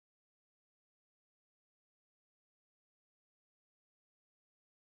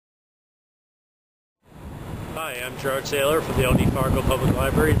Hi, I'm Gerard Saylor from the O.D. Fargo Public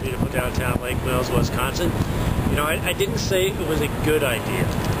Library in beautiful downtown Lake Mills, Wisconsin. You know, I didn't say it was a good idea.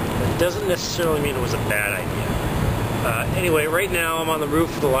 It doesn't necessarily mean it was a bad idea. Anyway, right now I'm on the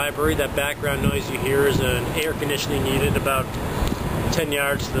roof of the library. That background noise you hear is an air conditioning unit about 10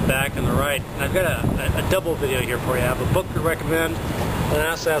 yards to the back on the right. And I've got a double video here for you. I have a book to recommend, and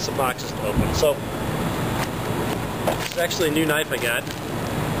I also have some boxes to open. So, it's actually a new knife I got.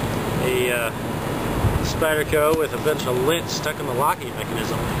 A Spyderco with a bunch of lint stuck in the locking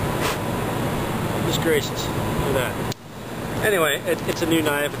mechanism. Goodness gracious, look at that. Anyway, it's a new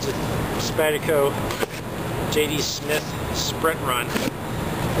knife. It's a Spyderco J.D. Smith Sprint Run.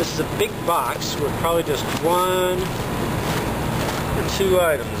 This is a big box with probably just one or two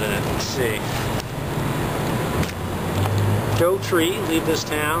items in it. Let's see. Go Tree, Leave This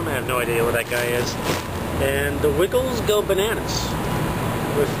Town. I have no idea what that guy is. And The Wiggles Go Bananas,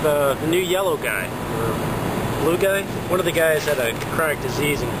 with the new yellow guy, or blue guy. One of the guys had a chronic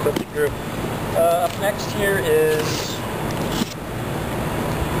disease and quit the group. Up next here is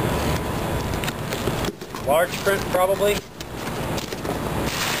large print, probably.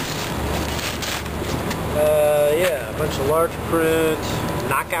 Yeah, a bunch of large print.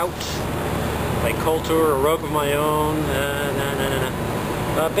 Knockout by Coulter, A Rogue of My Own.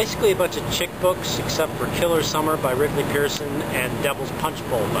 Basically a bunch of chick books, except for Killer Summer by Wrigley Pearson and Devil's Punch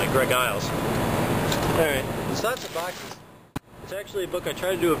Bowl by Greg Iles. Alright, so that's the boxes. It's actually a book I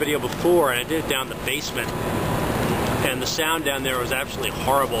tried to do a video before, and I did it down in the basement. And the sound down there was absolutely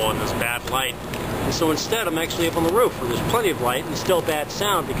horrible in this bad light. And so instead I'm actually up on the roof where there's plenty of light and still bad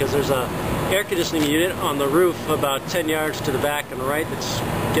sound, because there's a air conditioning unit on the roof about 10 yards to the back on the right that's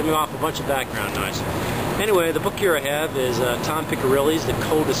giving off a bunch of background noise. Anyway, the book here I have is Tom Piccirilli's The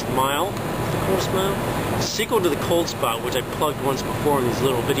Coldest Mile. The Coldest Mile? The sequel to The Cold Spot, which I plugged once before in these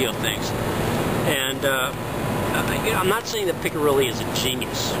little video things. And I'm not saying that Piccirilli is a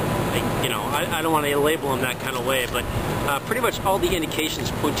genius. I don't want to label him that kind of way, but pretty much all the indications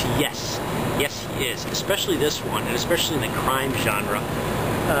point to yes. Yes, he is. Especially this one, and especially in the crime genre.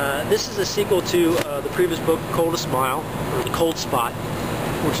 This is a sequel to the previous book, Coldest Mile, or The Cold Spot,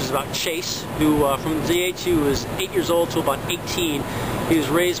 which is about Chase, who from the age he was 8 years old to about 18, he was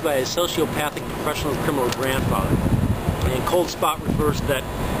raised by a sociopathic professional criminal grandfather. And Cold Spot refers to that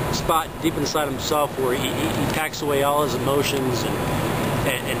spot deep inside himself where he packs away all his emotions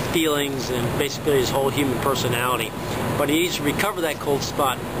and feelings and basically his whole human personality. But he needs to recover that cold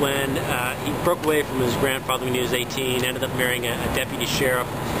spot when he broke away from his grandfather when he was 18, ended up marrying a deputy sheriff,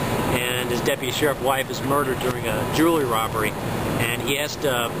 and his deputy sheriff wife is murdered during a jewelry robbery. And he has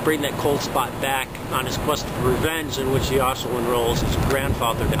to bring that cold spot back on his quest for revenge, in which he also enrolls his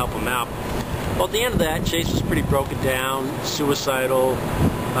grandfather to help him out. Well, at the end of that, Chase was pretty broken down, suicidal,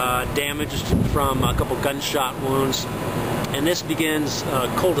 damaged from a couple gunshot wounds. And this begins,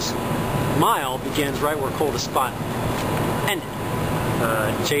 Coldest Mile begins right where Coldest Spot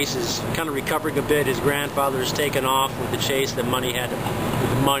ended. Chase is kind of recovering a bit. His grandfather is taken off with the Chase, the money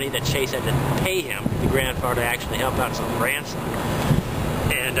that Chase had to pay him, the grandfather, to actually help out some ransom.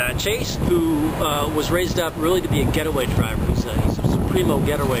 And Chase, who was raised up really to be a getaway driver, he's a supremo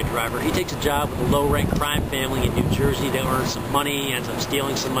getaway driver. He takes a job with a low-rank crime family in New Jersey to earn some money, ends up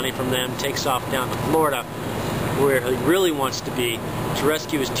stealing some money from them, takes off down to Florida, where he really wants to be, to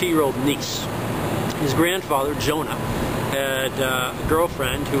rescue his 2-year-old niece. His grandfather, Jonah, had a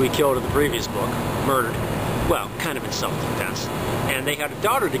girlfriend who he killed in the previous book, murdered. Well, kind of in self-defense. And they had a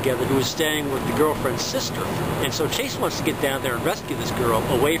daughter together who was staying with the girlfriend's sister. And so Chase wants to get down there and rescue this girl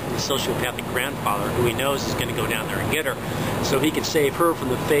away from the sociopathic grandfather, who he knows is going to go down there and get her, so he can save her from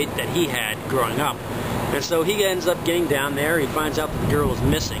the fate that he had growing up. And so he ends up getting down there. He finds out that the girl is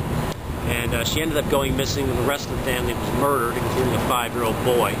missing. And she ended up going missing, and the rest of the family was murdered, including a 5-year-old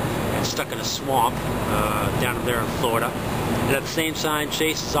boy, and stuck in a swamp down there in Florida. And at the same time,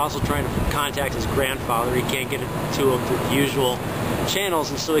 Chase is also trying to contact his grandfather. He can't get it to him through the usual channels,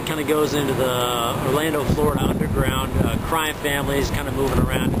 and so he kind of goes into the Orlando, Florida underground crime families, kind of moving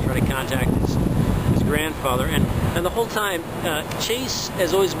around to try to contact his grandfather. And the whole time, Chase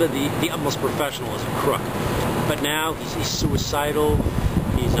has always been the utmost professional as a crook. But now he's suicidal.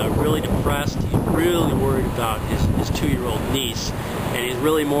 He's really depressed. He's really worried about his 2-year-old niece. And he's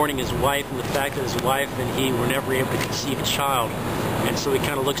really mourning his wife and the fact that his wife and he were never able to conceive a child. And so he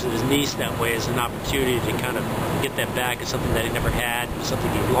kind of looks at his niece that way as an opportunity to kind of get that back as something that he never had,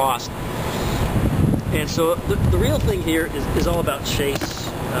 something he lost. And so the real thing here is all about Chase.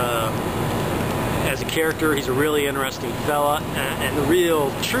 As a character, he's a really interesting fella. And the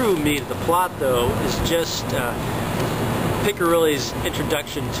real true meat of the plot, though, is just Piccirilli's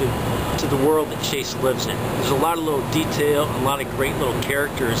introduction to the world that Chase lives in. There's a lot of little detail, a lot of great little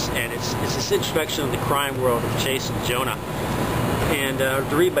characters, and it's this introduction of the crime world of Chase and Jonah. And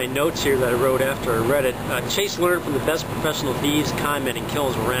to read my notes here that I wrote after I read it, Chase learned from the best professional thieves, conmen, and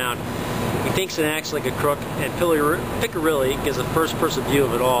killers around. He thinks and acts like a crook, and Piccirilli gives a first-person view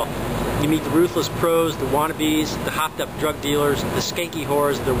of it all. You meet the ruthless pros, the wannabes, the hopped-up drug dealers, the skanky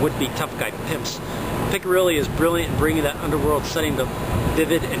whores, the would-be tough guy pimps. Piccirilli is brilliant in bringing that underworld setting to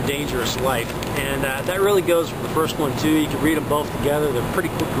vivid and dangerous life. And that really goes for the first one, too. You can read them both together. They're pretty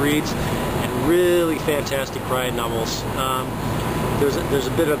quick reads and really fantastic crime novels. There's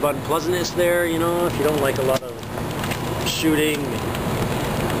a bit of unpleasantness there, you know, if you don't like a lot of shooting,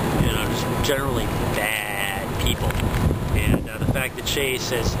 and, you know, just generally bad people. And the fact that Chase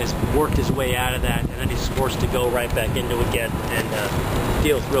has worked his way out of that, and then he's forced to go right back into it again and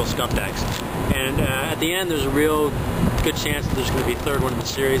deal with real scumbags. And at the end, there's a real good chance that there's going to be a third one in the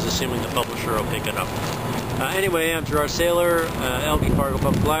series, assuming the publisher will pick it up. Anyway, I'm Gerard Saylor, LB Fargo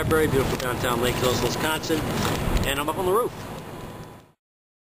Public Library, beautiful downtown Lake Hills, Wisconsin, and I'm up on the roof.